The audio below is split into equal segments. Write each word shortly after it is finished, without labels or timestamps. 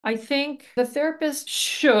I think the therapist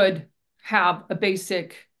should have a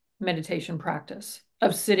basic meditation practice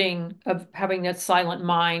of sitting, of having that silent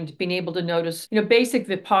mind, being able to notice. Basic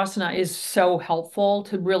Vipassana is so helpful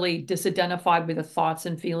to really disidentify with the thoughts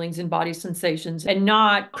and feelings and body sensations and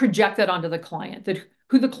not project that onto the client, that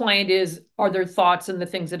who the client is are their thoughts and the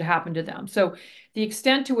things that happen to them. So the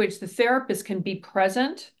extent to which the therapist can be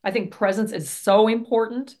present, I think presence is so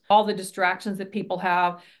important. All the distractions that people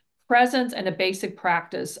have, presence and a basic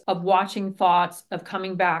practice of watching thoughts, of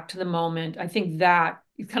coming back to the moment. I think that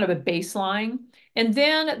is kind of a baseline. And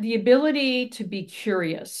then the ability to be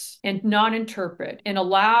curious and not interpret and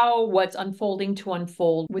allow what's unfolding to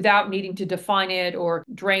unfold without needing to define it or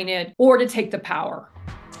drain it or to take the power.